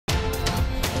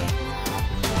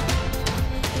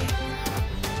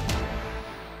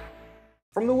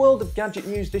From the world of gadget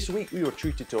news this week, we were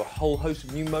treated to a whole host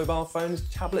of new mobile phones,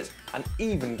 tablets, and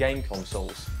even game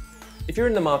consoles. If you're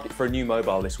in the market for a new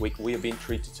mobile this week, we have been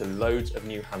treated to loads of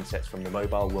new handsets from the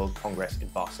Mobile World Congress in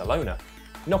Barcelona.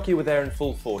 Nokia were there in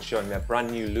full force, showing their brand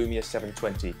new Lumia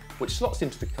 720, which slots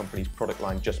into the company's product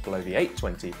line just below the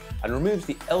 820 and removes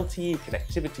the LTE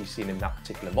connectivity seen in that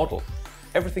particular model.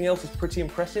 Everything else is pretty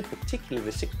impressive, particularly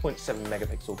the 6.7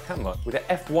 megapixel camera with an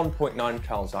f1.9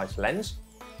 Carl Zeiss lens,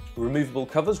 removable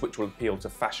covers which will appeal to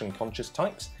fashion-conscious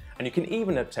types, and you can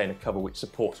even obtain a cover which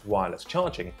supports wireless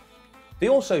charging. They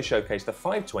also showcase the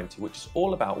 520, which is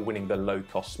all about winning the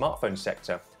low-cost smartphone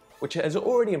sector, which has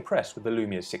already impressed with the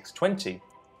Lumia 620.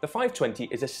 The 520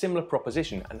 is a similar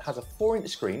proposition and has a 4-inch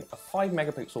screen, a 5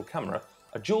 megapixel camera,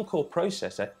 a dual-core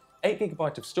processor,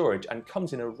 8GB of storage, and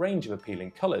comes in a range of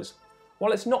appealing colours.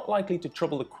 While it's not likely to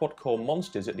trouble the quad-core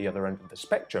monsters at the other end of the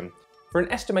spectrum, for an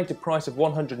estimated price of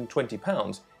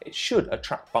 £120, it should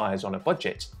attract buyers on a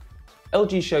budget.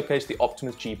 LG showcased the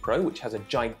Optimus G Pro, which has a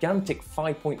gigantic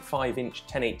 5.5-inch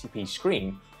 1080p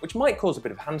screen, which might cause a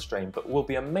bit of hand strain but will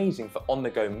be amazing for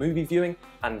on-the-go movie viewing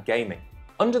and gaming.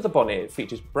 Under the bonnet, it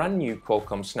features brand new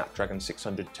Qualcomm Snapdragon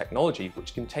 600 technology,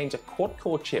 which contains a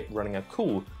quad-core chip running a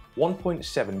cool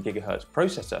 1.7 GHz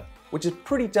processor, which is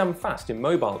pretty damn fast in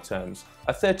mobile terms.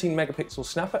 A 13 megapixel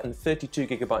snapper and 32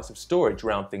 GB of storage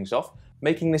round things off,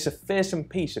 making this a fearsome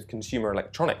piece of consumer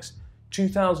electronics.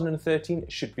 2013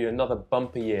 should be another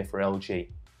bumper year for LG.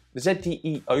 The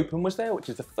ZTE Open was there, which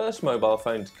is the first mobile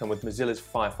phone to come with Mozilla's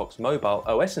Firefox Mobile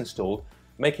OS installed,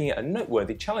 making it a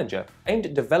noteworthy challenger, aimed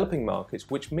at developing markets,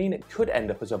 which mean it could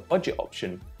end up as a budget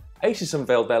option. Asus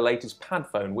unveiled their latest pad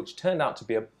phone, which turned out to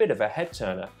be a bit of a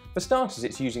head-turner. For starters,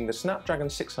 it's using the Snapdragon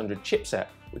 600 chipset,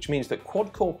 which means that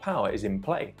quad-core power is in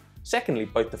play. Secondly,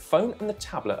 both the phone and the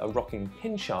tablet are rocking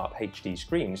pin-sharp HD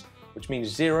screens, which means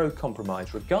zero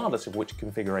compromise regardless of which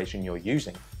configuration you're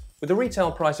using. With a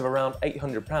retail price of around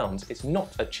 £800, it's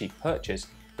not a cheap purchase,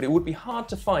 but it would be hard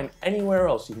to find anywhere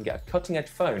else you can get a cutting-edge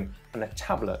phone and a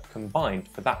tablet combined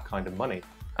for that kind of money.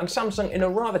 And Samsung, in a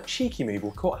rather cheeky move,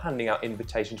 were caught handing out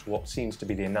invitations for what seems to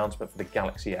be the announcement for the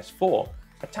Galaxy S4,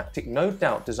 a tactic no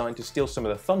doubt designed to steal some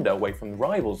of the thunder away from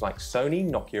rivals like Sony,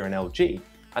 Nokia and LG.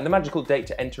 And the magical date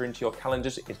to enter into your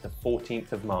calendars is the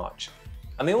 14th of March.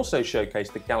 And they also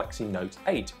showcased the Galaxy Note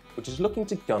 8, which is looking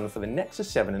to gun for the Nexus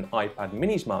 7 and iPad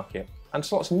minis market, and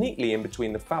slots neatly in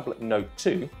between the phablet Note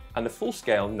 2 and the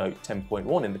full-scale Note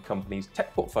 10.1 in the company's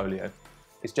tech portfolio.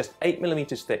 It's just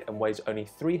 8mm thick and weighs only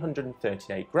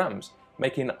 338 grams,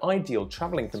 making an ideal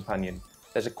travelling companion.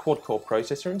 There's a quad-core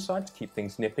processor inside to keep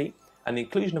things nippy, and the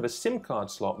inclusion of a SIM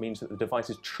card slot means that the device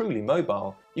is truly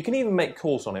mobile. You can even make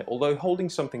calls on it, although holding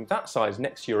something that size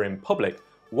next to you in public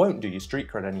won't do your street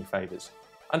cred any favours.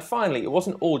 And finally, it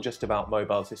wasn't all just about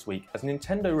mobiles this week, as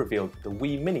Nintendo revealed that the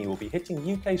Wii Mini will be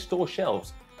hitting UK store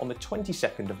shelves on the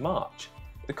 22nd of March.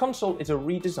 The console is a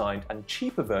redesigned and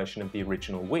cheaper version of the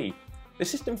original Wii. The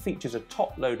system features a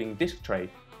top-loading disc tray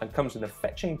and comes in a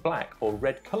fetching black or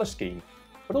red colour scheme,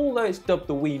 but although it's dubbed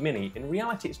the Wii Mini, in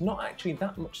reality it's not actually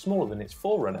that much smaller than its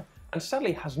forerunner and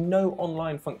sadly has no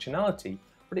online functionality,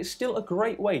 but it's still a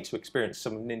great way to experience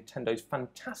some of Nintendo's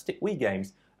fantastic Wii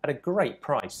games at a great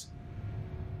price.